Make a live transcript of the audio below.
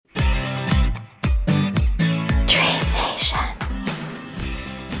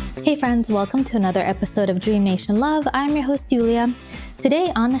Hey friends, welcome to another episode of Dream Nation Love. I'm your host, Julia.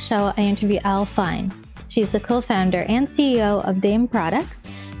 Today on the show, I interview Al Fine. She's the co-founder and CEO of Dame Products.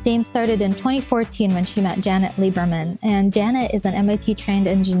 Dame started in 2014 when she met Janet Lieberman, and Janet is an MIT-trained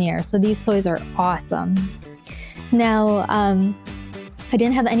engineer, so these toys are awesome. Now, I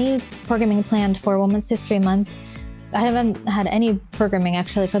didn't have any programming planned for Women's History Month. I haven't had any programming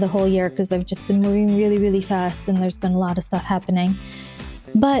actually for the whole year because I've just been moving really, really fast and there's been a lot of stuff happening.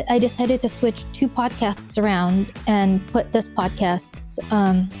 But I decided to switch two podcasts around and put this podcast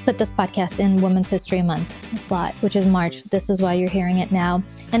in Women's History Month slot, which is March. This is why you're hearing it now.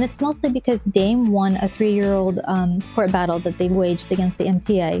 And it's mostly because Dame won a 3-year-old court battle that they waged against the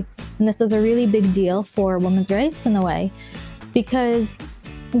MTA. And this is a really big deal for women's rights in a way, because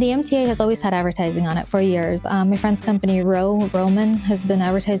the MTA has always had advertising on it for years. My friend's company, Roman, has been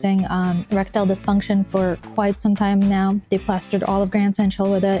advertising erectile dysfunction for quite some time now. They plastered all of Grand Central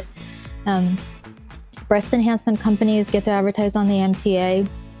with it. Breast enhancement companies get to advertise on the MTA.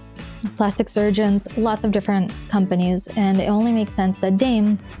 Plastic surgeons, lots of different companies. And it only makes sense that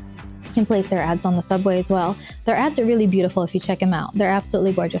Dame can place their ads on the subway as well. Their ads are really beautiful if you check them out. They're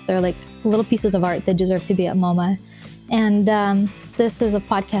absolutely gorgeous. They're like little pieces of art that deserve to be at MoMA. And this is a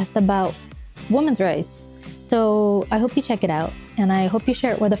podcast about women's rights. So I hope you check it out, and I hope you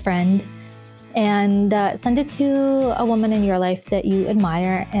share it with a friend, and send it to a woman in your life that you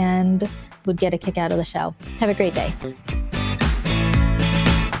admire and would get a kick out of the show. Have a great day.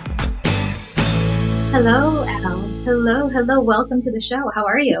 Hello, Al. Hello. Welcome to the show. How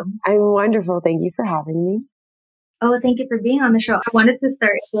are you? I'm wonderful. Thank you for having me. Oh, thank you for being on the show. I wanted to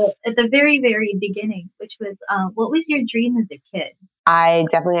start at the very, very beginning, which was, what was your dream as a kid? I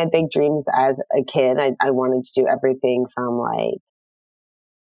definitely had big dreams as a kid. I wanted to do everything from like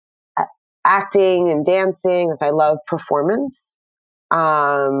acting and dancing. Like I love performance.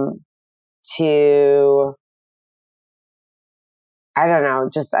 To I don't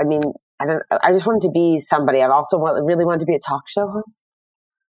know. I just wanted to be somebody. I've also really wanted to be a talk show host.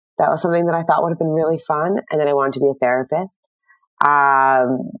 That was something that I thought would have been really fun. And then I wanted to be a therapist.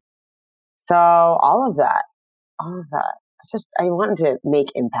 So all of that. I wanted to make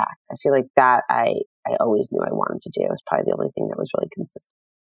impact. I feel like that I always knew I wanted to do. It was probably the only thing that was really consistent.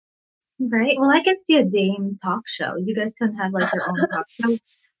 Right. Well, I could see a Dame talk show. You guys can have like your own talk show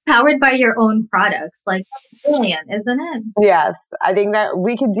powered by your own products. Like, that's brilliant, isn't it? Yes. I think that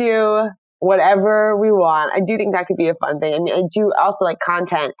we could do whatever we want. I do think that could be a fun thing. I mean, I do also like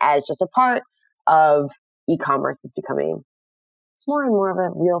content as just a part of e-commerce is becoming more and more of a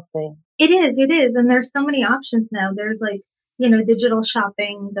real thing. It is. And there's so many options now. There's like, digital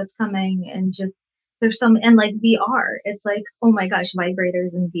shopping that's coming, and just and like VR. It's like, oh my gosh,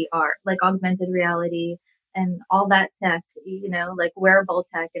 vibrators in VR, like augmented reality and all that tech, like wearable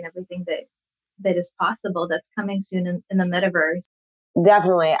tech and everything that is possible that's coming soon in the metaverse.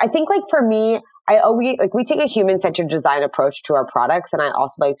 Definitely. I think like for me, we take a human-centered design approach to our products, and I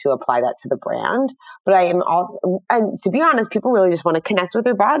also like to apply that to the brand. But I am also, and to be honest, people really just want to connect with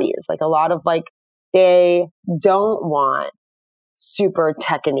their bodies. Like a lot of they don't want super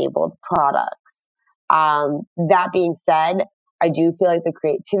tech-enabled products. That being said, I do feel like the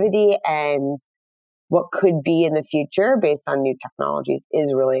creativity and what could be in the future based on new technologies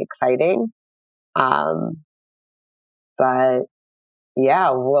is really exciting. But yeah,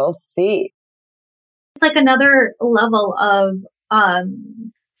 we'll see. It's like another level of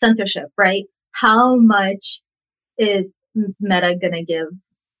censorship, right? How much is Meta going to give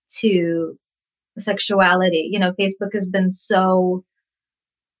to sexuality? Facebook has been so,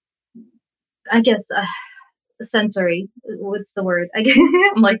 I guess, sensory. What's the word?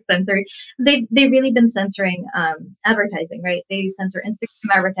 I'm like sensory. They've really been censoring advertising, right? They censor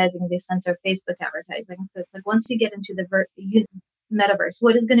Instagram advertising. They censor Facebook advertising. So it's like once you get into the metaverse,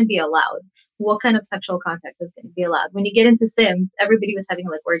 what is going to be allowed? What kind of sexual contact is going to be allowed? When you get into Sims, everybody was having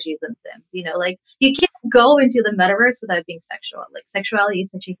like orgies in Sims. Like you can't go into the metaverse without being sexual. Like sexuality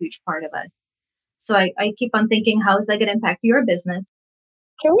is such a huge part of us. So I keep on thinking, how is that going to impact your business?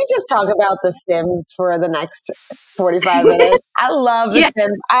 Can we just talk about The Sims for the next 45 minutes? I love The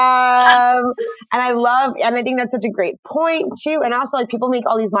Sims. And I think that's such a great point too. And also like people make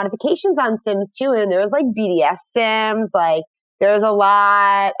all these modifications on Sims too. And there was like BDS Sims, like there's a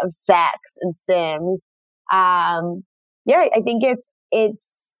lot of sex in Sims. I think it's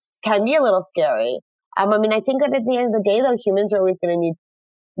can be a little scary. I think that at the end of the day though, humans are always going to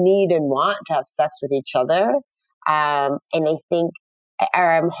need and want to have sex with each other. And I think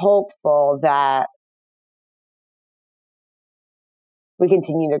I'm hopeful that we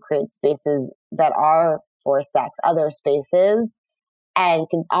continue to create spaces that are for sex, other spaces, and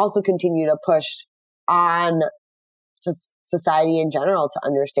can also continue to push on society in general to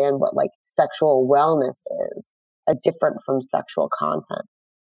understand what like sexual wellness is, as different from sexual content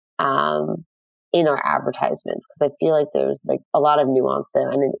in our advertisements, because I feel like there's like a lot of nuance there,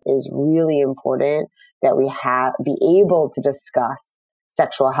 and it is really important that we be able to discuss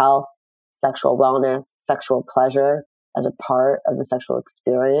sexual health, sexual wellness, sexual pleasure as a part of the sexual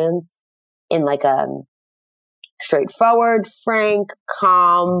experience in like a straightforward, frank,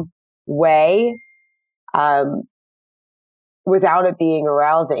 calm way, without it being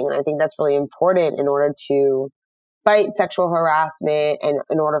arousing. And I think that's really important in order to fight sexual harassment and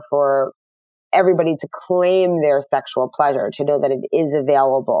in order for everybody to claim their sexual pleasure, to know that it is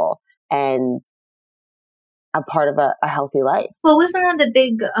available and a part of a healthy life. Well, wasn't that the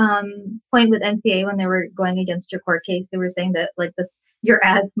big point with MTA when they were going against your court case? They were saying that like your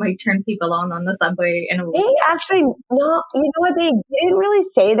ads might turn people on the subway. And they actually, no, you know what? They didn't really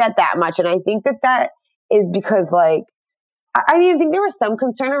say that much. And I think that is because like, I mean, I think there was some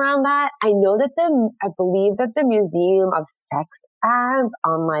concern around that. I believe that the Museum of Sex ads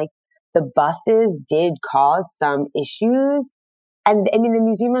on like the buses did cause some issues. And I mean, the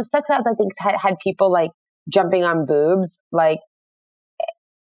Museum of Sex ads, I think had people like jumping on boobs, like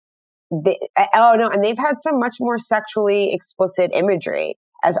and they've had some much more sexually explicit imagery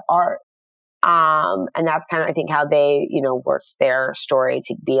as art. And that's kind of, I think, how they, worked their story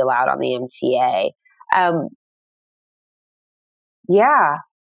to be allowed on the MTA. Yeah,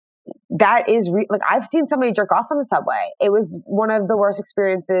 that is like, I've seen somebody jerk off on the subway. It was one of the worst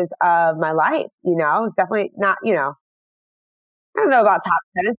experiences of my life. It was definitely not, I don't know about top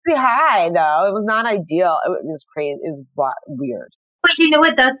 10. It's pretty high though. It was not ideal. It was crazy. It was weird. But you know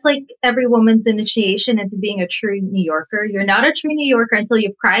what? That's like every woman's initiation into being a true New Yorker. You're not a true New Yorker until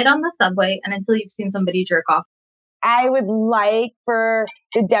you've cried on the subway and until you've seen somebody jerk off. I would like for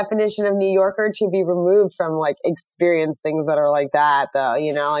the definition of New Yorker to be removed from like experience things that are like that, though.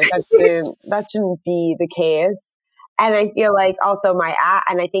 Like that shouldn't be the case. And I feel like also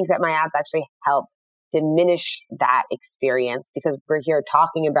and I think that my ads actually help diminish that experience, because we're here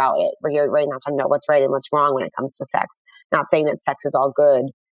talking about it. We're here right now talking about what's right and what's wrong when it comes to sex. Not saying that sex is all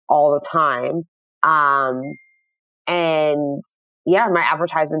good all the time. And yeah, my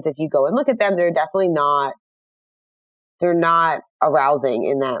advertisements, if you go and look at them, they're definitely not. They're not arousing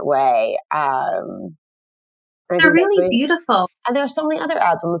in that way. They're really beautiful. And there are so many other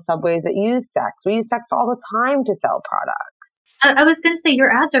ads on the subways that use sex. We use sex all the time to sell products. I was going to say,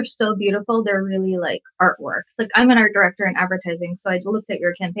 your ads are so beautiful. They're really like artwork. Like, I'm an art director in advertising, so I looked at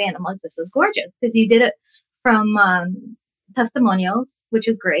your campaign. I'm like, this is gorgeous, because you did it from testimonials, which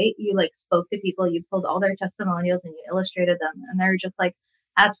is great. You like spoke to people, you pulled all their testimonials and you illustrated them, and they're just like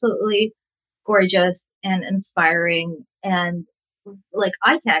absolutely gorgeous and inspiring and like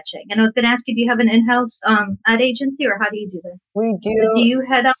eye-catching. And I was going to ask you, do you have an in-house ad agency, or how do you do this? We do. Do you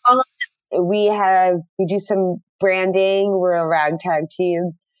head up all of this? We do some branding. We're a ragtag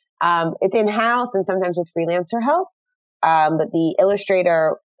team. It's in-house and sometimes with freelancer help. But the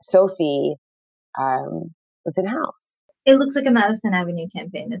illustrator, Sophie, was in-house. It looks like a Madison Avenue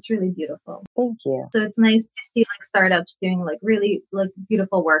campaign. It's really beautiful. Thank you. So it's nice to see like startups doing like really like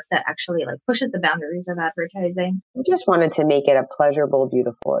beautiful work that actually like pushes the boundaries of advertising. We just wanted to make it a pleasurable,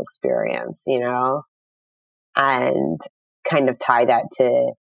 beautiful experience, and kind of tie that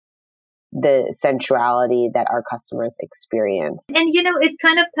to the sensuality that our customers experience. And, it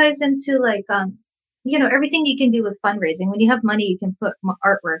kind of ties into like, everything you can do with fundraising. When you have money, you can put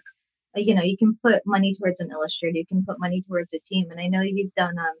artwork. You can put money towards an illustrator. You can put money towards a team. And I know you've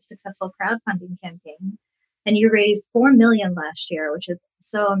done a successful crowdfunding campaign, and you raised $4 million last year, which is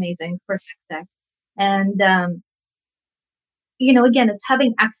so amazing for SexTech. And, again, it's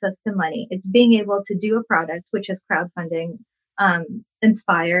having access to money. It's being able to do a product, which is crowdfunding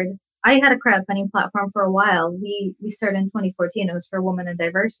inspired. I had a crowdfunding platform for a while. We started in 2014. It was for women and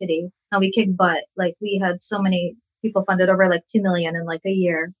diversity. And we kicked butt. Like, we had so many people funded, over like 2 million in like a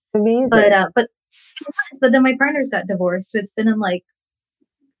year. It's amazing. But then my partners got divorced, so it's been in like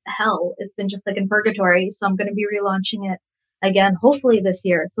hell. It's been just like in purgatory. So I'm going to be relaunching it again, hopefully this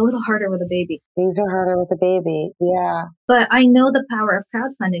year. It's a little harder with a baby. Things are harder with a baby, yeah. But I know the power of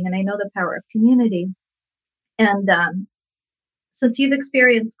crowdfunding, and I know the power of community. And since you've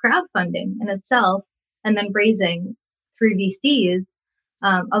experienced crowdfunding in itself, and then raising through VCs,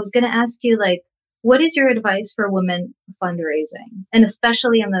 I was going to ask you, like, what is your advice for women fundraising, and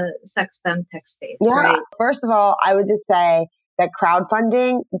especially in the sex femtech space? Yeah. Right? First of all, I would just say that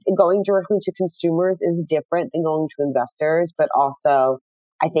crowdfunding, going directly to consumers, is different than going to investors. But also,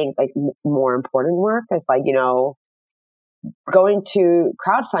 I think like more important work is like, going to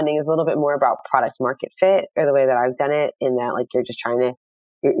crowdfunding is a little bit more about product market fit, or the way that I've done it, in that like you're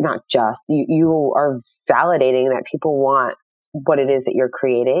not just, you are validating that people want what it is that you're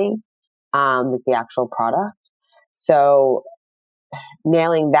creating, with the actual product. So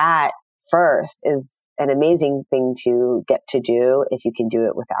nailing that first is an amazing thing to get to do if you can do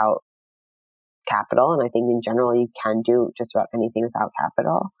it without capital. And I think in general, you can do just about anything without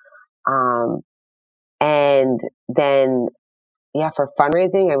capital. And then, yeah, for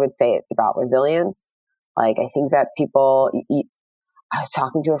fundraising, I would say it's about resilience. Like, I think that I was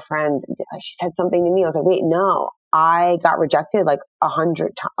talking to a friend, she said something to me. I was like, wait, no, I got rejected like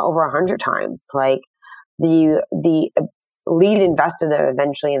over 100 times. Like, the lead investor that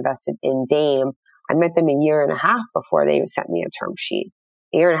eventually invested in Dame, I met them a year and a half before they sent me a term sheet.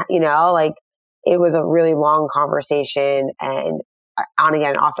 Like, it was a really long conversation, and on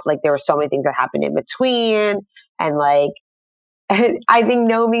again, off, like, there were so many things that happened in between, and like, I think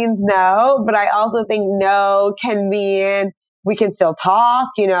no means no, but I also think no can mean we can still talk,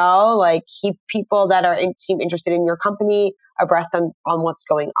 like, keep people that seem interested in your company abreast on what's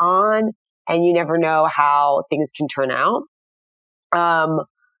going on, and you never know how things can turn out.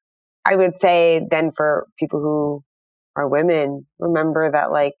 I would say then, for people who are women, remember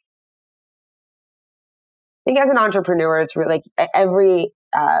that, like, I think as an entrepreneur, it's really like every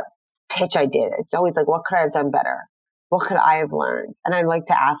pitch I did, it's always like, what could I have done better? What could I have learned? And I'd like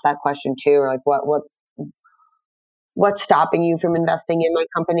to ask that question too, or like, what's stopping you from investing in my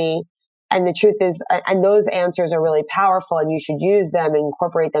company? And the truth is, and those answers are really powerful, and you should use them and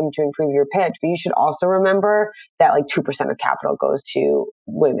incorporate them to improve your pitch. But you should also remember that like 2% of capital goes to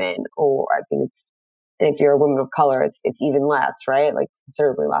women, or I think if you're a woman of color, it's even less, right? Like,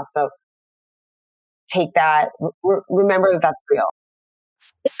 considerably less. So take that, remember that that's real.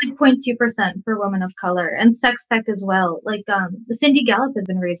 It's like 0.2% for women of color, and sex tech as well. Like, Cindy Gallup has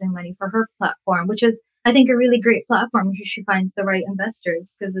been raising money for her platform, which is, I think, a really great platform if she finds the right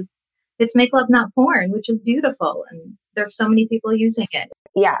investors, because it's make love, not porn, which is beautiful, and there's so many people using it.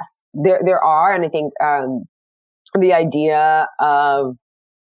 Yes, there are, and I think the idea of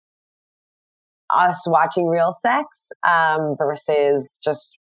us watching real sex versus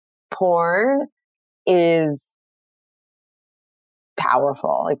just porn is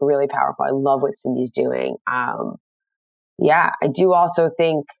powerful, like really powerful. I love what Cindy's doing. Yeah, I do also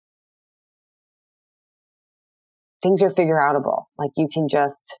think things are figure outable. Like, you can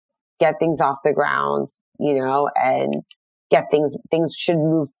just get things off the ground, and get things should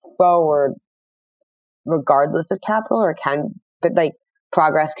move forward regardless of capital, but like,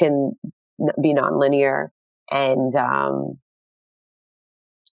 progress can be nonlinear, and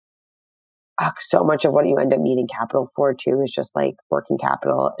so much of what you end up needing capital for too is just like working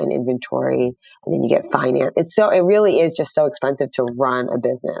capital and inventory, and then you get finance. It really is just so expensive to run a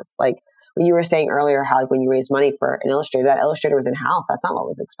business. Like, when you were saying earlier how, like, when you raised money for an illustrator, that illustrator was in house. That's not what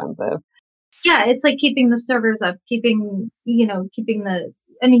was expensive. Yeah, it's like keeping the servers up, keeping you have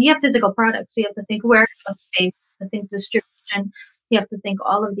physical products, so you have to think warehouse space, I think distribution, you have to think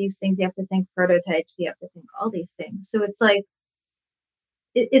all of these things, you have to think prototypes, you have to think all these things. So it's like,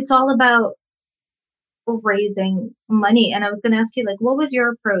 it's all about raising money. And I was going to ask you, like, what was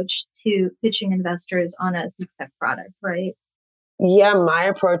your approach to pitching investors on a sex tech product, right? Yeah, my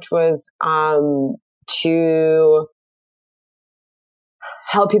approach was to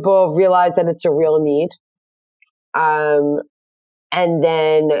help people realize that it's a real need, and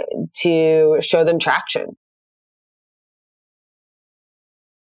then to show them traction.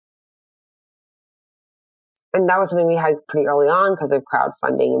 And that was something we had pretty early on because of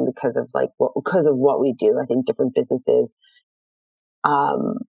crowdfunding, and because of what we do. I think different businesses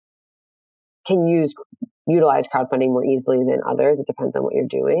can utilize crowdfunding more easily than others. It depends on what you're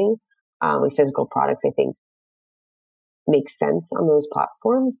doing. Like, physical products, I think, make sense on those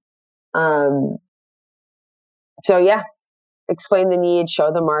platforms. So yeah, explain the need,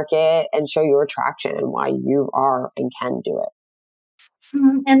 show the market, and show your traction and why you are and can do it.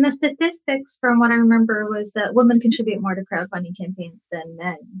 And the statistics, from what I remember, was that women contribute more to crowdfunding campaigns than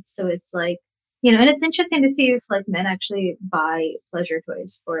men. So it's like, and it's interesting to see if like men actually buy pleasure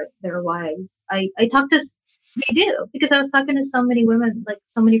toys for their wives. I talked to, they do, because I was talking to so many women, like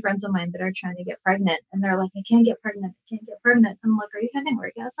so many friends of mine that are trying to get pregnant, and they're like, I can't get pregnant. I'm like, are you having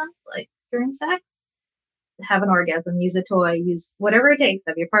orgasms like during sex? Have an orgasm, use a toy, use whatever it takes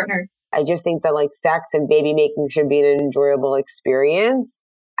of your partner. I just think that like sex and baby making should be an enjoyable experience.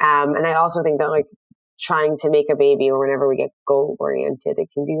 And I also think that like trying to make a baby, or whenever we get goal oriented, it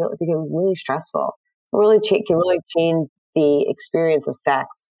can become really stressful. It really can really change the experience of sex.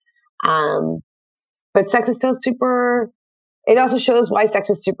 But sex is still super it also shows why sex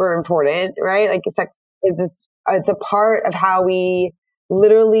is super important, right? Like sex is this, it's a part of how we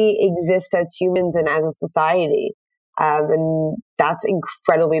literally exist as humans and as a society. And that's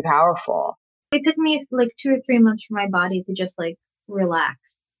incredibly powerful. It took me like 2 or 3 months for my body to just like relax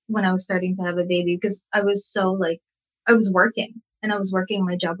when I was starting to have a baby because I was so like, I was working and I was working.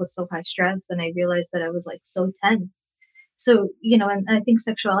 My job was so high stress and I realized that I was like so tense. So, and I think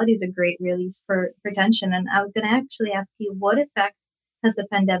sexuality is a great release for tension. And I was going to actually ask you, what effect has the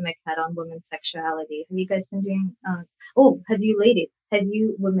pandemic had on women's sexuality? Have you guys been doing, have you ladies, have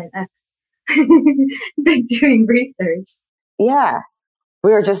you women X been doing research? Yeah.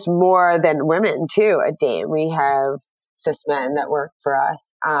 We are just more than women too at Dame. We have cis men that work for us.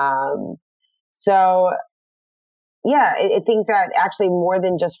 So yeah, I think that actually more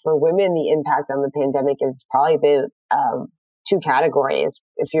than just for women, the impact on the pandemic has probably been two categories.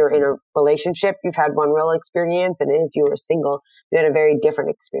 If you're in a relationship, you've had one real experience, and if you were single, you had a very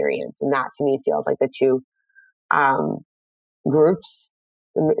different experience. And that to me feels like the two groups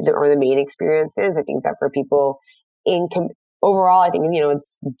or the main experiences. I think that for people overall, I think,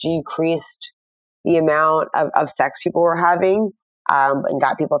 it's decreased the amount of sex people were having and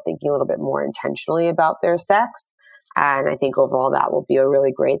got people thinking a little bit more intentionally about their sex. And I think overall that will be a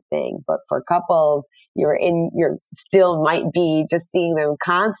really great thing. But for couples, you're still might be just seeing them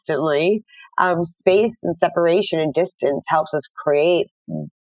constantly. Space and separation and distance helps us create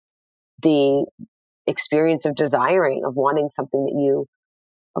the experience of desiring, of wanting something that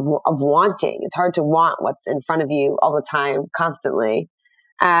of wanting. It's hard to want what's in front of you all the time, constantly.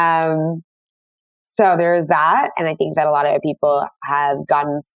 So there's that. And I think that a lot of people have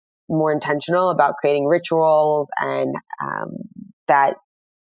gotten more intentional about creating rituals and that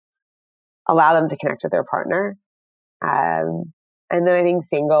allow them to connect with their partner. And then I think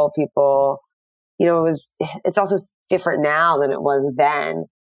single people, it's also different now than it was then.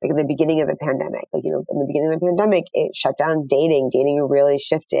 Like in the beginning of the pandemic, in the beginning of the pandemic, it shut down dating. Dating really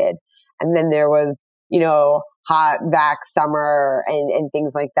shifted. And then there was, hot vax summer and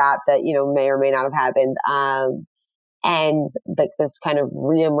things like that, may or may not have happened. And like this kind of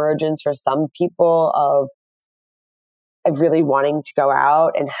reemergence for some people of really wanting to go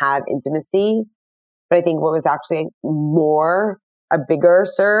out and have intimacy. But I think what was actually a bigger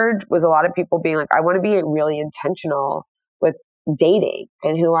surge was a lot of people being like, I want to be really intentional with dating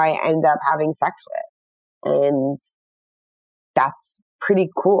and who I end up having sex with. And that's pretty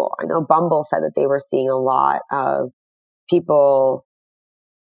cool. I know Bumble said that they were seeing a lot of people,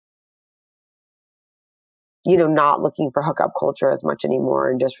 not looking for hookup culture as much anymore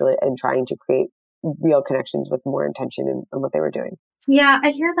and just really and trying to create real connections with more intention in what they were doing. Yeah, I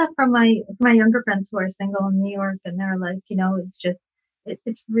hear that from my younger friends who are single in New York, and they're like, it's just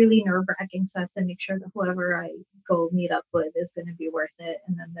it's really nerve-wracking. So I have to make sure that whoever I go meet up with is going to be worth it.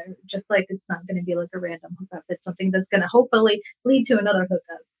 And then they're just like, it's not going to be like a random hookup. It's something that's going to hopefully lead to another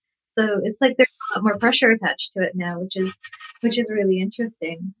hookup. So it's like there's a lot more pressure attached to it now, which is really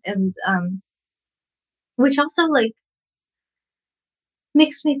interesting, and which also like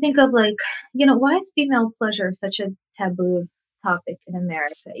makes me think of like, why is female pleasure such a taboo topic in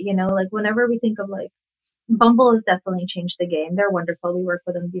America? Like whenever we think of like Bumble has definitely changed the game. They're wonderful. We worked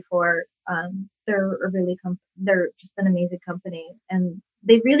with them before. They're just an amazing company, and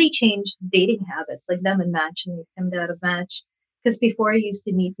they really changed dating habits, like them and Match, and they skimmed out of Match. Because before you used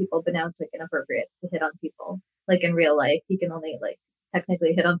to meet people, but now it's like inappropriate to hit on people. Like in real life, you can only like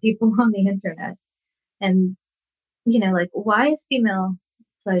technically hit on people on the internet. And like why is female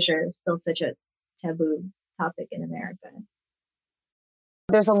pleasure still such a taboo topic in America?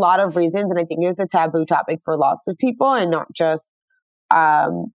 There's a lot of reasons, and I think it's a taboo topic for lots of people, and not just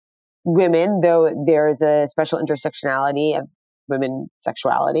women, though there is a special intersectionality of women's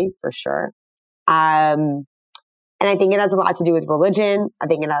sexuality for sure. And I think it has a lot to do with religion. I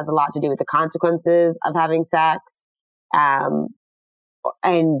think it has a lot to do with the consequences of having sex,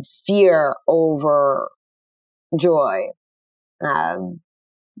 and fear over joy. So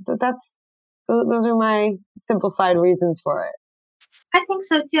those are my simplified reasons for it. I think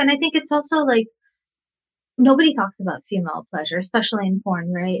so too. And I think it's also like nobody talks about female pleasure, especially in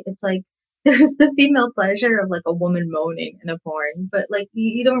porn, right? It's like there's the female pleasure of like a woman moaning in a porn, but like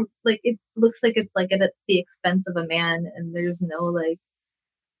you don't like it looks like it's like at the expense of a man, and there's no like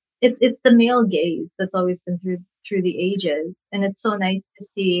it's the male gaze that's always been through the ages, and it's so nice to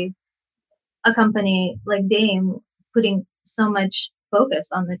see a company like Dame putting so much focus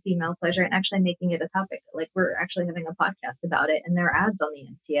on the female pleasure and actually making it a topic. Like we're actually having a podcast about it, and there are ads on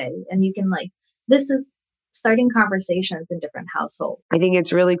the MTA, and you can like this is starting conversations in different households. I think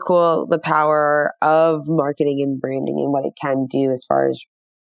it's really cool, the power of marketing and branding and what it can do as far as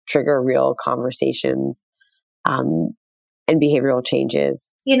trigger real conversations and behavioral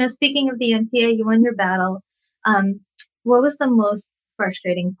changes. Speaking of the MTA, you won your battle. What was the most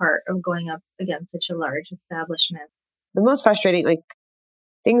frustrating part of going up against such a large establishment? The most frustrating, like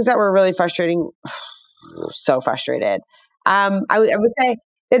things that were really frustrating, so frustrated. I would say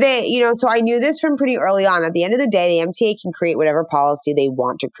that they, so I knew this from pretty early on. At the end of the day, the MTA can create whatever policy they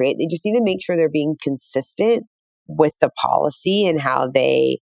want to create. They just need to make sure they're being consistent with the policy and how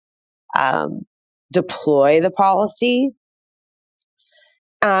they deploy the policy.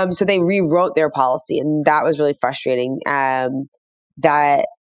 So they rewrote their policy, and that was really frustrating. That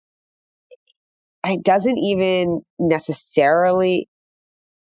it doesn't even necessarily.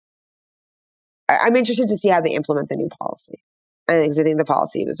 I'm interested to see how they implement the new policy. I think the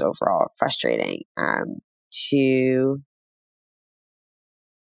policy was overall frustrating to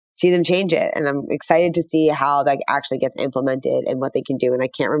see them change it. And I'm excited to see how that actually gets implemented and what they can do. And I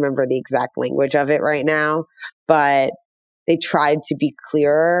can't remember the exact language of it right now, but they tried to be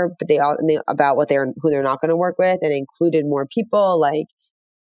clearer, but about who they're not going to work with, and included more people like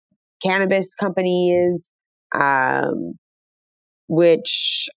cannabis companies,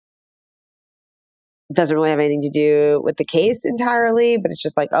 which doesn't really have anything to do with the case entirely, but it's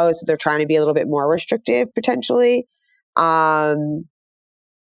just like, so they're trying to be a little bit more restrictive potentially. And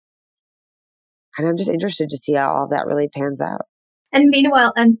I'm just interested to see how all that really pans out. And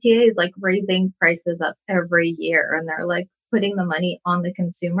meanwhile, MTA is like raising prices up every year, and they're like putting the money on the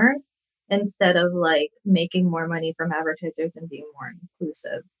consumer instead of like making more money from advertisers and being more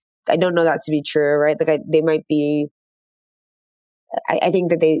inclusive. I don't know that to be true, right? Like they might be. I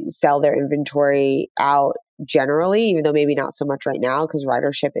think that they sell their inventory out generally, even though maybe not so much right now because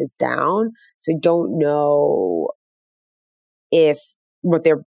ridership is down. So I don't know if what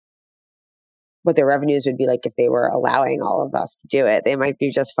their revenues would be like if they were allowing all of us to do it. They might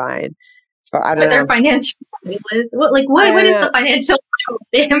be just fine. So I don't know. Their financial what is the financial of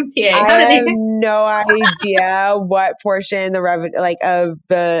the MTA? I have no idea what portion the revenue of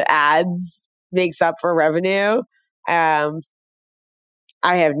the ads makes up for revenue.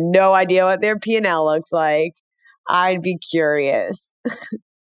 I have no idea what their P&L looks like. I'd be curious.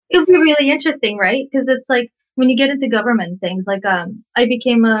 It would be really interesting, right? Because it's like when you get into government things, like are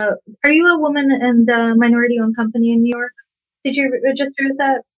you a woman and minority-owned company in New York? Did you register as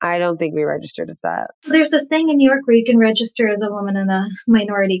that? I don't think we registered as that. There's this thing in New York where you can register as a woman in a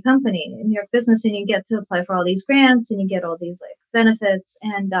minority company in New York business, and you get to apply for all these grants and you get all these like benefits,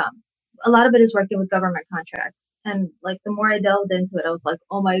 and a lot of it is working with government contracts. And like the more I delved into it, I was like,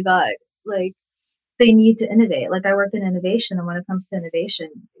 oh my God, like they need to innovate. Like I work in innovation, and when it comes to innovation,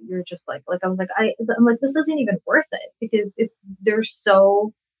 you're just like I was like, I'm like, this isn't even worth it because they're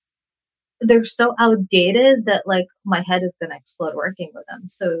so outdated that like my head is going to explode working with them.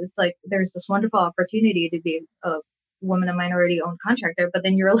 So it's like there's this wonderful opportunity to be a woman and minority owned contractor, but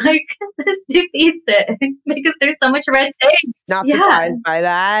then you're like, this defeats it because there's so much red tape. Not surprised by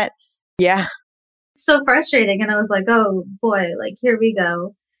that. Yeah. So frustrating. And I was like, oh boy, like here we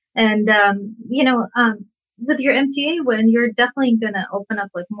go. And with your MTA win, you're definitely gonna open up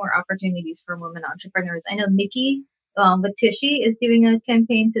like more opportunities for women entrepreneurs. I know Mickey with Tushy is doing a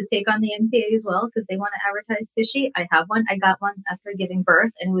campaign to take on the MTA as well because they want to advertise Tushy. I have one. I got one after giving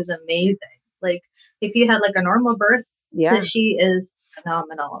birth, and it was amazing. Like if you had like a normal birth, Tushy is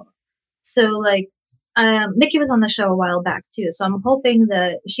phenomenal. So like Mickey was on the show a while back too, so I'm hoping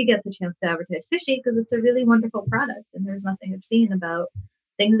that she gets a chance to advertise Tushy because it's a really wonderful product, and there's nothing obscene about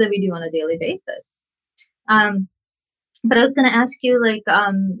things that we do on a daily basis. But I was going to ask you, like,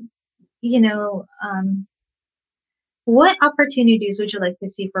 what opportunities would you like to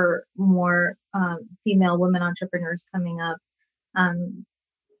see for more female women entrepreneurs coming up?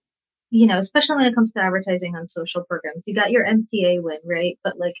 Especially when it comes to advertising on social programs. You got your MTA win, right?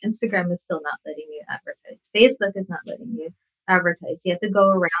 But like Instagram is still not letting you advertise. Facebook is not letting you advertise. You have to go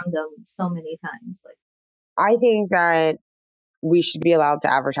around them so many times. Like, I think that we should be allowed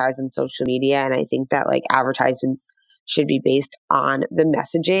to advertise on social media. And I think that like advertisements should be based on the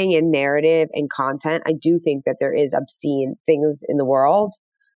messaging and narrative and content. I do think that there is obscene things in the world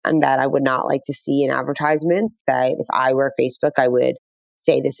and that I would not like to see in advertisements, that if I were Facebook, I would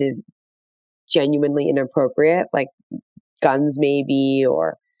say this is genuinely inappropriate, like guns maybe,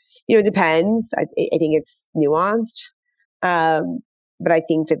 or, it depends. I think it's nuanced. But I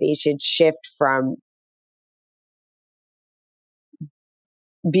think that they should shift from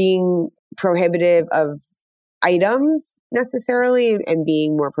being prohibitive of items necessarily, and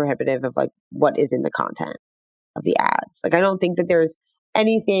being more prohibitive of like what is in the content of the ads. Like, I don't think that there's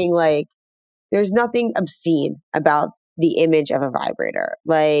anything like, there's nothing obscene about the image of a vibrator.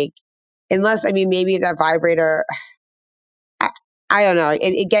 Like, unless, I mean, maybe that vibrator, I don't know.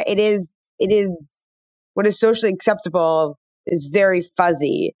 It is what is socially acceptable is very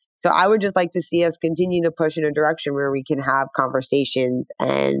fuzzy. So I would just like to see us continue to push in a direction where we can have conversations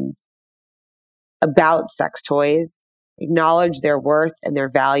and about sex toys, acknowledge their worth and their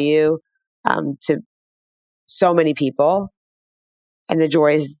value to so many people and the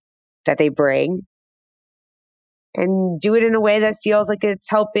joys that they bring, and do it in a way that feels like it's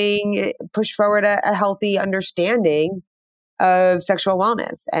helping push forward a healthy understanding of sexual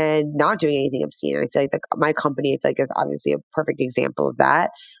wellness and not doing anything obscene. And I feel like my company, I feel like, is obviously a perfect example of that.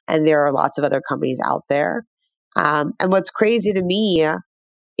 And there are lots of other companies out there. And what's crazy to me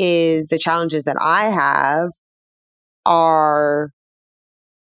is the challenges that I have are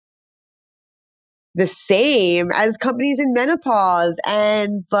the same as companies in menopause.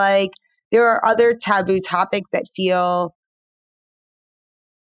 And like, there are other taboo topics that feel,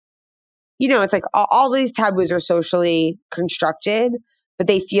 you know, it's like all these taboos are socially constructed, but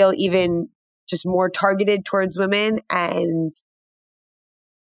they feel even just more targeted towards women and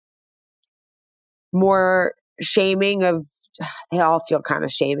more shaming of, they all feel kind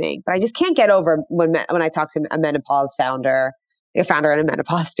of shaming. But I just can't get over when I talk to a menopause founder, a founder in a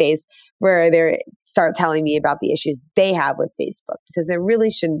menopause space, where they start telling me about the issues they have with Facebook, because there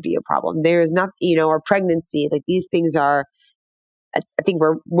really shouldn't be a problem. There is not, you know, or pregnancy, like these things are, I think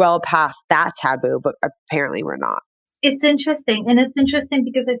we're well past that taboo, but apparently we're not. It's interesting. And it's interesting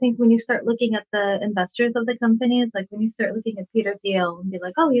because I think when you start looking at the investors of the companies, like when you start looking at Peter Thiel and be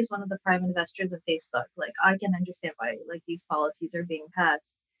like, oh, he's one of the prime investors of Facebook, like I can understand why like these policies are being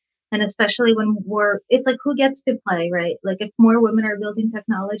passed. And especially when it's like, who gets to play, right? Like if more women are building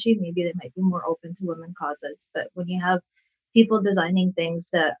technology, maybe they might be more open to women causes. But when you have people designing things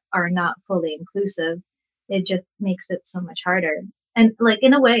that are not fully inclusive, it just makes it so much harder. And like,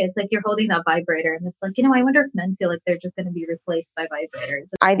 in a way, it's like you're holding that vibrator and it's like, you know, I wonder if men feel like they're just going to be replaced by vibrators.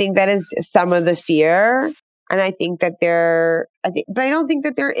 I think that is some of the fear. And I think that but I don't think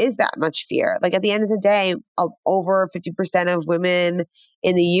that there is that much fear. Like at the end of the day, over 50% of women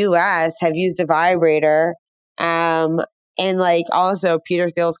in the US have used a vibrator. And like also Peter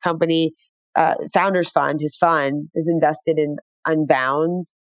Thiel's company, Founders Fund, his fund is invested in Unbound,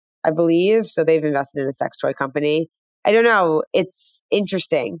 I believe. So they've invested in a sex toy company. I don't know. It's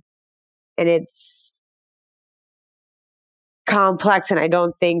interesting and it's complex. And I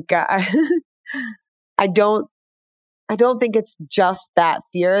don't think, I don't think it's just that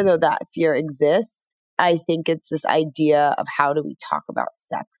fear, though that fear exists. I think it's this idea of how do we talk about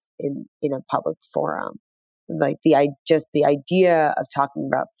sex in a public forum. Like the idea of talking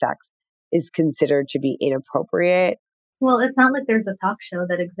about sex is considered to be inappropriate. Well, it's not like there's a talk show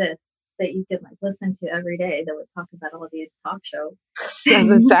that exists that you could like listen to every day that would talk about all these talk shows.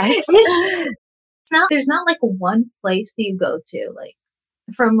 There's not like one place that you go to, like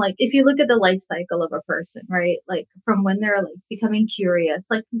from like, if you look at the life cycle of a person, right? Like from when they're like becoming curious,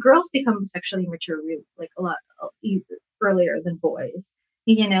 like girls become sexually mature like a lot earlier than boys,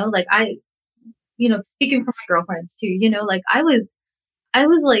 you know, like speaking from my girlfriends too, you know, like I was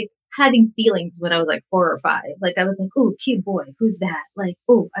like having feelings when I was like 4 or 5. Like I was like, oh, cute boy, who's that? Like,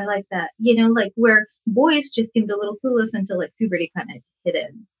 oh, I like that. You know, like where boys just seemed a little clueless until like puberty kind of hit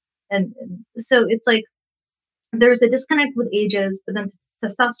in. And so it's like there's a disconnect with ages, but then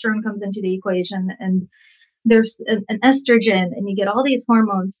testosterone comes into the equation and there's an estrogen and you get all these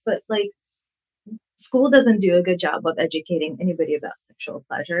hormones, but like school doesn't do a good job of educating anybody about sexual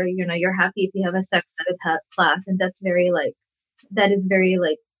pleasure. You know, you're happy if you have a sex ed class, and that is very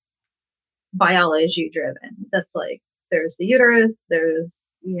like biology driven. That's like, there's the uterus, there's,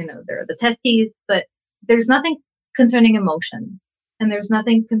 you know, there are the testes, but there's nothing concerning emotions and there's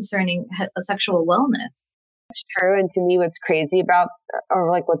nothing concerning sexual wellness. It's true. And to me, what's crazy about, or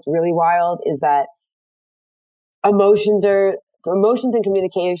like what's really wild, is that emotions and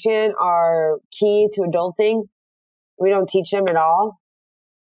communication are key to adulting. We don't teach them at all,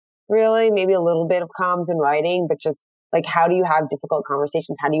 really. Maybe a little bit of comms and writing, but just like, how do you have difficult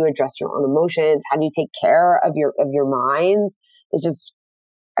conversations? How do you address your own emotions? How do you take care of your mind? It's just,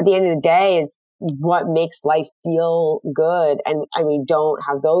 at the end of the day, it's what makes life feel good. And we don't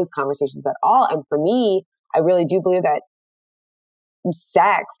have those conversations at all. And for me, I really do believe that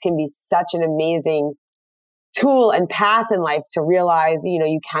sex can be such an amazing tool and path in life to realize, you know,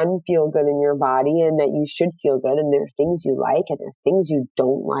 you can feel good in your body and that you should feel good. And there's things you like and there's things you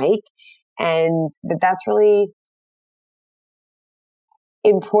don't like. And that's really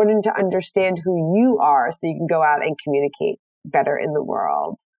important to understand who you are so you can go out and communicate better in the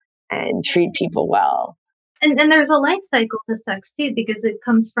world and treat people well. And there's a life cycle to sex too, because it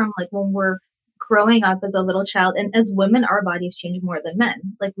comes from like when we're growing up as a little child, and as women, our bodies change more than men.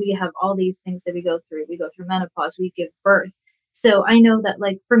 Like we have all these things that we go through. We go through menopause, we give birth. So I know that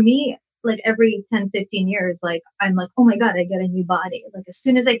like for me, like every 10, 15 years, like I'm like, oh my God, I get a new body. Like as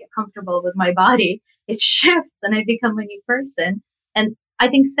soon as I get comfortable with my body, it shifts and I become a new person. And I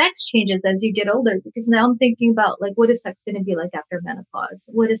think sex changes as you get older, because now I'm thinking about like, what is sex going to be like after menopause?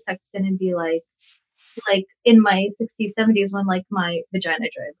 What is sex going to be like in my 60s, 70s when like my vagina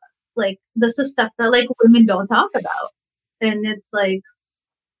dries up? Like this is stuff that like women don't talk about. And it's like,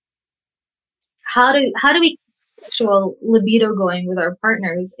 how do we keep sexual libido going with our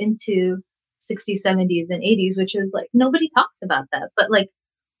partners into 60s, 70s, and 80s, which is like nobody talks about that. But like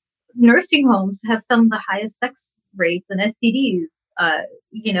nursing homes have some of the highest sex rates and STDs.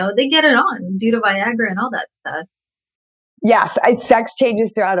 They get it on due to Viagra and all that stuff. Yes, sex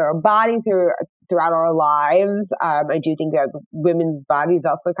changes throughout our body, throughout our lives. I do think that women's bodies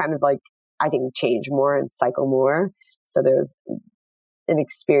also kind of like, I think, change more and cycle more. So there's an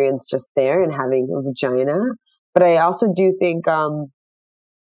experience just there in having a vagina. But I also do think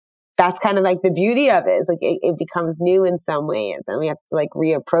that's kind of like the beauty of it. It's like it becomes new in some ways, and we have to like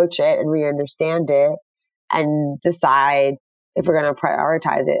reapproach it and re-understand it and decide if we're going to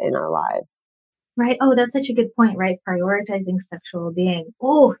prioritize it in our lives. Right. Oh, that's such a good point, right? Prioritizing sexual being.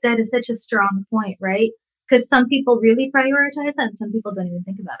 Oh, that is such a strong point, right? Because some people really prioritize that and some people don't even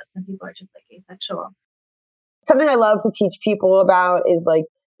think about it. Some people are just like asexual. Something I love to teach people about is like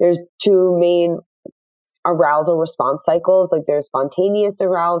there's two main arousal response cycles. Like there's spontaneous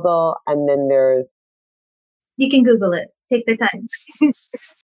arousal and then there's... You can Google it. Take the time.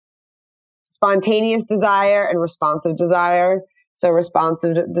 Spontaneous desire and responsive desire. So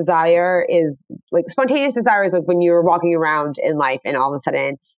responsive desire is like spontaneous desire is like when you're walking around in life and all of a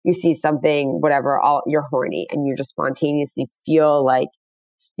sudden you see something, whatever, you're horny and you just spontaneously feel like,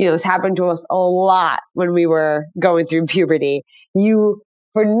 this happened to us a lot when we were going through puberty. You,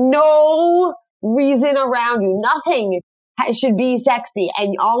 for no reason around you, nothing should be sexy.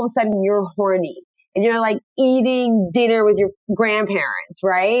 And all of a sudden you're horny. And you're like eating dinner with your grandparents,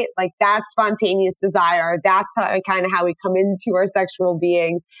 right? Like that's spontaneous desire. That's kind of how we come into our sexual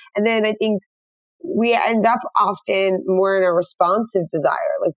being. And then I think we end up often more in a responsive desire,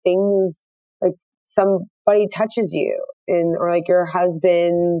 like things like somebody touches you or like your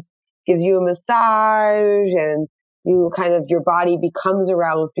husband gives you a massage and you kind of, your body becomes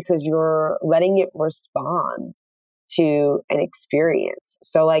aroused because you're letting it respond to an experience.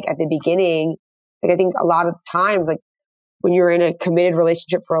 So like at the beginning, like I think a lot of times, like when you're in a committed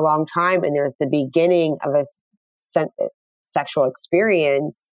relationship for a long time and there's the beginning of a sexual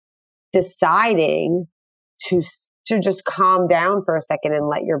experience, deciding to just calm down for a second and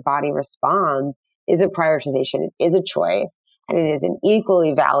let your body respond is a prioritization. It is a choice, and it is an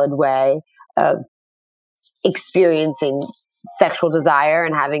equally valid way of experiencing sexual desire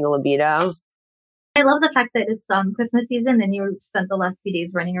and having a libido. I love the fact that it's Christmas season and you spent the last few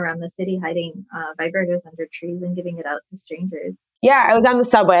days running around the city hiding vibrators under trees and giving it out to strangers. Yeah, I was on the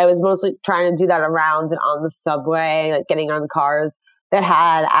subway. I was mostly trying to do that around and on the subway, like getting on cars that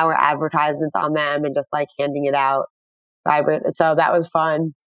had our advertisements on them and just like handing it out vibrant. So that was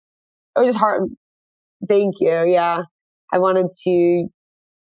fun. It was just hard. Thank you. Yeah. I wanted to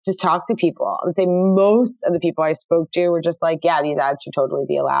just talk to people. I would say most of the people I spoke to were just like, yeah, these ads should totally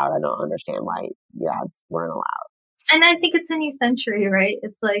be allowed. I don't understand why your ads weren't allowed. And I think it's a new century, right?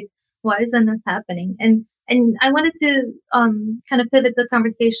 It's like, why isn't this happening? And I wanted to kind of pivot the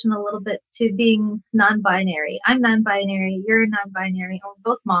conversation a little bit to being non-binary. I'm non-binary, you're non-binary, and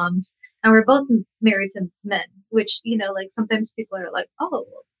we're both moms, and we're both married to men, which, like sometimes people are like, oh,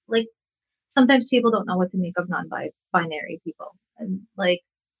 like sometimes people don't know what to make of non-binary people. And like,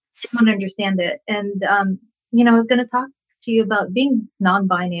 I don't understand it. And, I was going to talk to you about being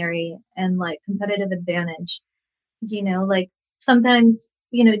non-binary and like competitive advantage, like sometimes,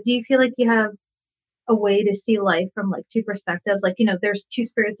 do you feel like you have a way to see life from like two perspectives? Like, there's two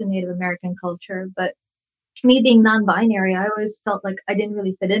spirits in Native American culture, but me being non-binary, I always felt like I didn't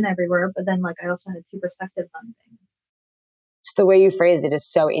really fit in everywhere, but then like I also had two perspectives on things. Just the way you phrased it is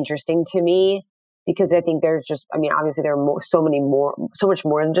so interesting to me. Because I think there's just, obviously there are so much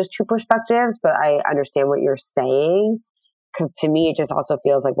more than just two perspectives, but I understand what you're saying. Because to me, it just also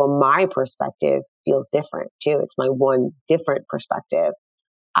feels like, well, my perspective feels different too. It's my one different perspective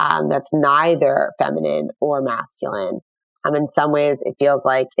that's neither feminine or masculine. In some ways, it feels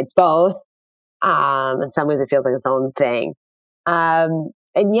like it's both. In some ways, it feels like its own thing. And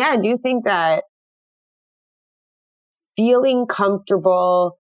yeah, I do think that feeling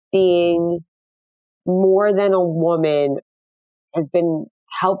comfortable being more than a woman has been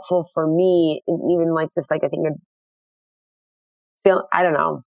helpful for me. And even like this, like, I think I don't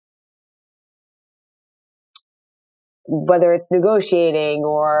know, whether it's negotiating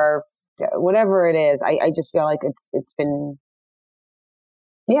or whatever it is, I just feel like it's been,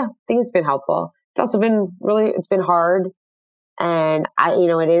 yeah, I think it's been helpful. It's also been it's been hard. And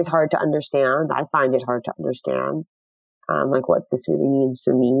it is hard to understand. I find it hard to understand, like what this really means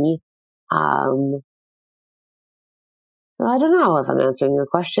for me. So I don't know if I'm answering your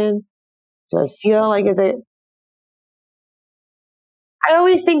question. Do I feel like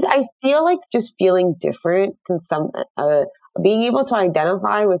I feel like just feeling different can being able to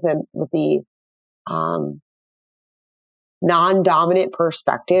identify with the, um, non-dominant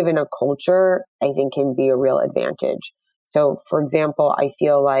perspective in a culture, I think can be a real advantage. So for example, I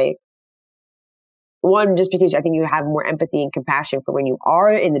feel like, one, just because I think you have more empathy and compassion for when you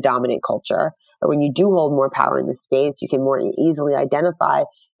are in the dominant culture, or when you do hold more power in the space, you can more easily identify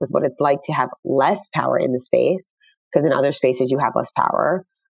with what it's like to have less power in the space, because in other spaces you have less power.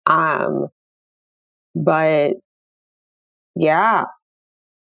 But yeah,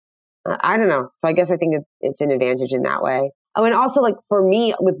 I don't know. So I guess I think it's an advantage in that way. Oh, and also, like, for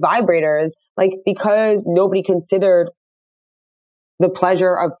me with vibrators, like, because nobody considered the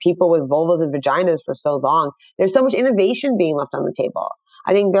pleasure of people with vulvas and vaginas for so long, there's so much innovation being left on the table.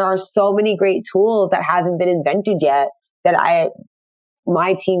 I think there are so many great tools that haven't been invented yet that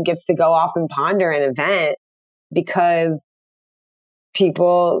my team gets to go off and ponder and invent because we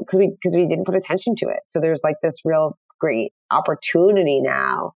didn't put attention to it. So there's like this real great opportunity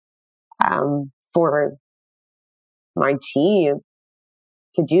now, for my team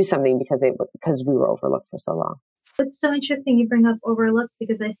to do something because we were overlooked for so long. It's so interesting you bring up overlooked,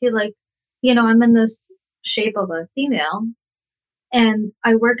 because I feel like, I'm in this shape of a female, and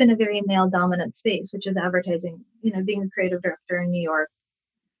I work in a very male dominant space, which is advertising. Being a creative director in New York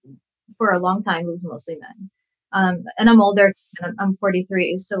for a long time, it was mostly men. And I'm older, and I'm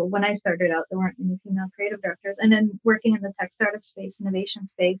 43. So when I started out, there weren't any female creative directors. And then working in the tech startup space, innovation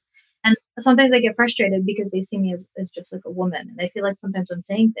space, and sometimes I get frustrated because they see me as just like a woman, and I feel like sometimes I'm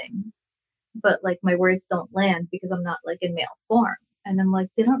saying things, but like my words don't land because I'm not like in male form. And I'm like,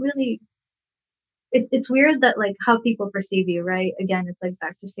 they don't really. It's weird that like how people perceive you, right? Again, it's like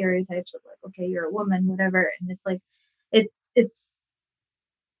back to stereotypes of like, okay, you're a woman, whatever, and it's like, it's.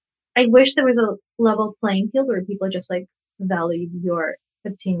 I wish there was a level playing field where people just like valued your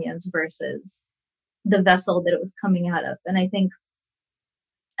opinions versus the vessel that it was coming out of. And I think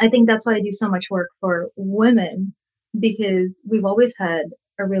that's why I do so much work for women, because we've always had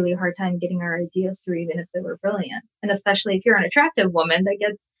a really hard time getting our ideas through, even if they were brilliant. And especially if you're an attractive woman, that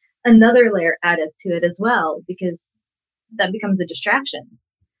gets another layer added to it as well, because that becomes a distraction.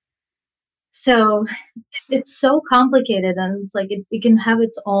 So it's so complicated, and it's like it can have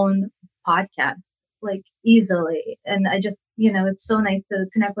its own podcast like easily. And I just, it's so nice to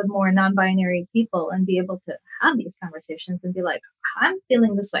connect with more non-binary people and be able to have these conversations and be like, I'm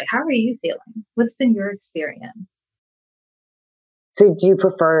feeling this way. How are you feeling? What's been your experience? So do you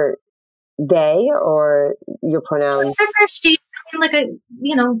prefer they or your pronouns? I prefer she, like a,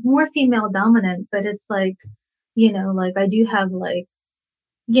 more female dominant, but it's like, like I do have like,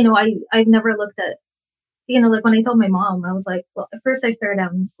 I've never looked at, like when I told my mom, I was like, well, at first I started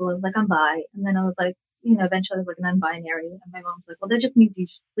out in school, I was like, I'm bi. And then I was like, eventually I was like non-binary. And my mom's like, well, that just means you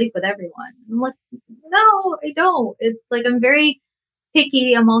just sleep with everyone. I'm like, no, I don't. It's like, I'm very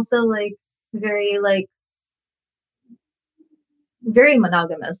picky. I'm also like very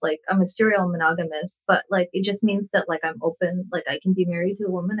monogamous. Like I'm a serial monogamous, but like it just means that like I'm open. Like I can be married to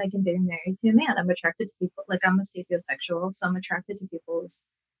a woman, I can be married to a man. I'm attracted to people. Like I'm a sapiosexual, so I'm attracted to people's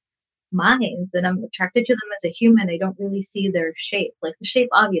minds, and I'm attracted to them as a human. I don't really see their shape. Like the shape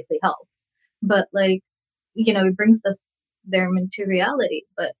obviously helps, but like, it brings them into reality.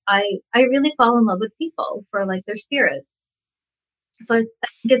 But I really fall in love with people for like their spirits. So I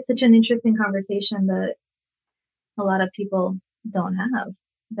think it's such an interesting conversation that a lot of people don't have,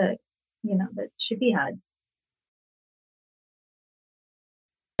 that, that should be had.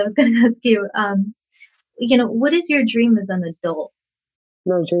 I was going to ask you, what is your dream as an adult?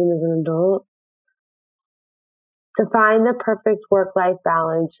 My dream as an adult? To find the perfect work-life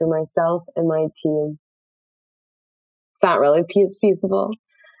balance for myself and my team. It's not really feasible.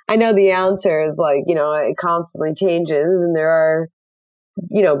 I know the answer is like, it constantly changes, and there are,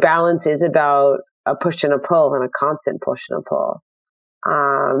 balance is about a push and a pull, and a constant push and a pull.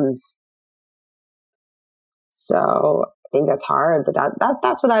 So I think that's hard, but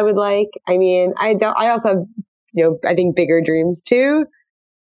that's what I would like. I mean, I also have, I think bigger dreams too,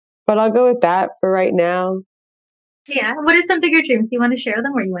 but I'll go with that for right now. Yeah. What are some bigger dreams? Do you want to share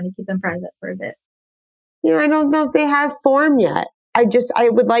them or you want to keep them private for a bit? I don't know if they have form yet. I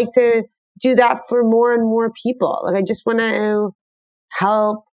would like to do that for more and more people. Like, I just want to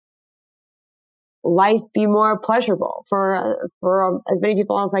help life be more pleasurable for as many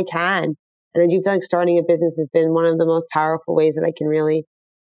people as I can. And I do feel like starting a business has been one of the most powerful ways that I can really,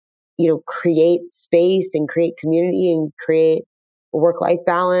 create space and create community and create a work-life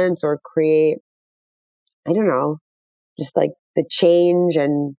balance, or create, I don't know, just like the change.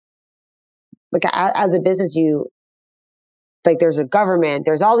 And like, as a business, there's a government,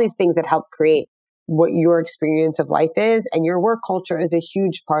 there's all these things that help create what your experience of life is, and your work culture is a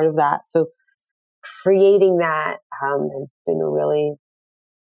huge part of that. So creating that has been a really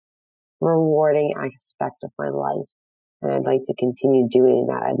rewarding aspect of my life. And I'd like to continue doing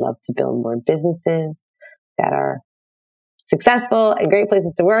that. I'd love to build more businesses that are successful and great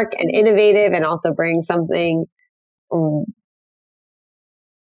places to work and innovative, and also bring something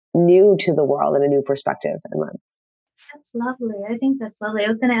new to the world and a new perspective and lens. That's lovely. I think that's lovely. I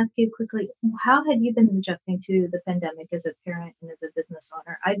was going to ask you quickly, how have you been adjusting to the pandemic as a parent and as a business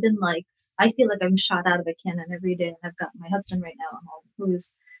owner? I feel like I'm shot out of a cannon every day. And I've got my husband right now at home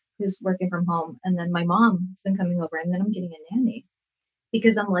who's working from home. And then my mom has been coming over, and then I'm getting a nanny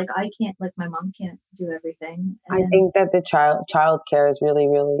because I'm like, my mom can't do everything. I think that the child care is really,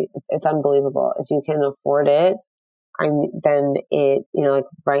 really, it's unbelievable. If you can afford it, then it, like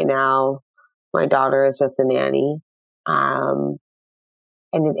right now, my daughter is with the nanny. And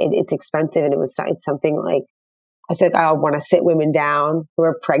it's expensive, and it's something like, I feel like I want to sit women down who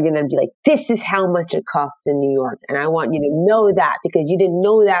are pregnant and be like, this is how much it costs in New York. And I want you to know that, because you didn't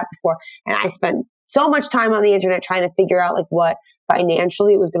know that before. And I spent so much time on the internet trying to figure out like what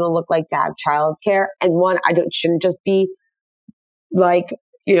financially it was going to look like to have childcare. And shouldn't just be like,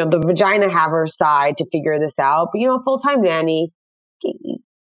 the vagina haver side to figure this out. But, a full-time nanny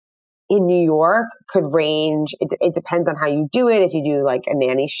in New York could range. It depends on how you do it. If you do like a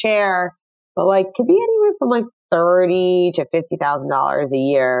nanny share, but like could be anywhere from like $30,000 to $50,000 a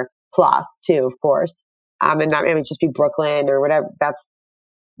year plus too, of course. And that would just be Brooklyn or whatever. That's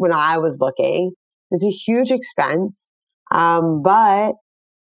when I was looking. It's a huge expense. But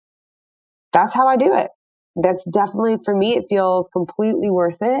that's how I do it. That's definitely, for me, it feels completely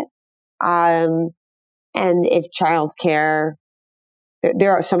worth it. And if childcare,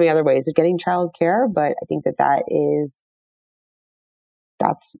 there are so many other ways of getting childcare, but I think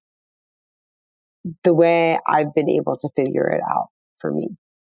that's the way I've been able to figure it out for me.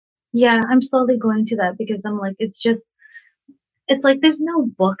 Yeah, I'm slowly going to that because I'm like, it's like there's no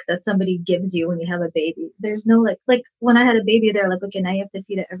book that somebody gives you when you have a baby. There's no like when I had a baby, they're like, okay, now you have to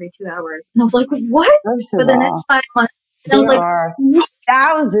feed it every 2 hours. And I was like, what? For the next 5 months. And I was like, are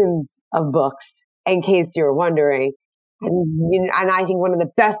thousands of books, in case you're wondering. And I think one of the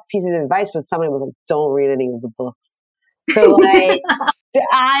best pieces of advice was somebody was like, don't read any of the books. So like,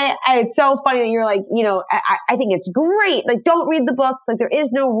 it's so funny that you're like, I think it's great. Like, don't read the books. Like, there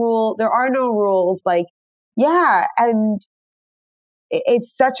are no rules. Like, yeah. And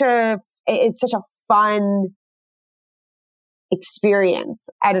it's such a fun experience.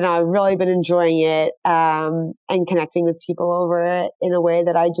 I don't know. I've really been enjoying it, and connecting with people over it in a way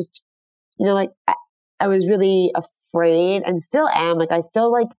that I just, I was really afraid, and still am. Like, I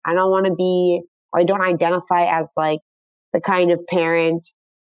don't want to be, or I don't identify as like the kind of parent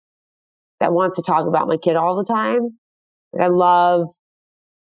that wants to talk about my kid all the time. Like, I love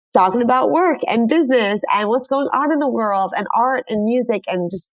talking about work and business and what's going on in the world and art and music, and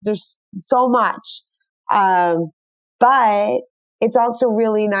just there's so much. But it's also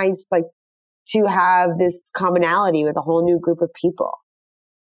really nice, like, to have this commonality with a whole new group of people,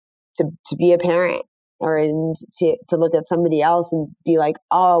 to be a parent, or to look at somebody else and be like,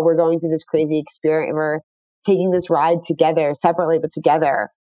 oh, we're going through this crazy experience. We're taking this ride together, separately, but together.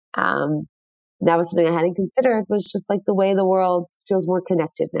 That was something I hadn't considered, was just like the way the world feels more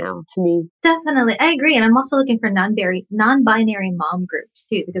connected now to me. Definitely. I agree. And I'm also looking for non-binary mom groups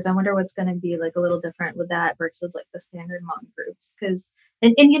too, because I wonder what's going to be like a little different with that versus like the standard mom groups.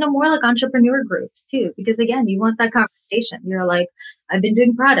 And more like entrepreneur groups too, because again, you want that conversation. You're like, I've been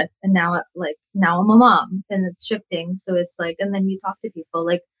doing product and now I'm a mom, and it's shifting. So it's like, and then you talk to people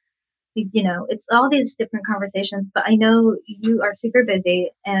like, it's all these different conversations, but I know you are super busy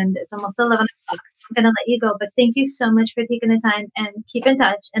and it's almost 11 o'clock. So I'm going to let you go, but thank you so much for taking the time, and keep in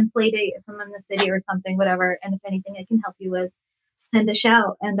touch and play date if I'm in the city or something, whatever. And if anything I can help you with, send a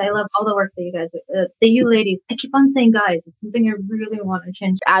shout. And I love all the work that you guys, you ladies, I keep on saying guys. It's something I really want to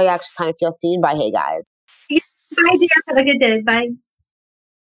change. I actually kind of feel seen by Hey Guys. Bye, dear. Have a good day. Bye.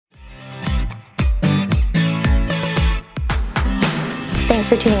 Thanks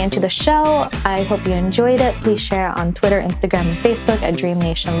for tuning into the show. I hope you enjoyed it. Please share on Twitter, Instagram, and Facebook at Dream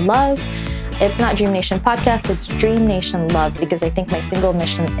Nation Love. It's not Dream Nation Podcast, it's Dream Nation Love, because I think my single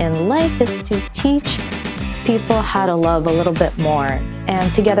mission in life is to teach people how to love a little bit more,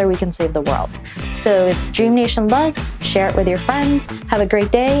 and together we can save the world. So it's Dream Nation Love. Share it with your friends. Have a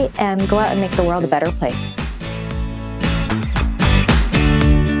great day and go out and make the world a better place.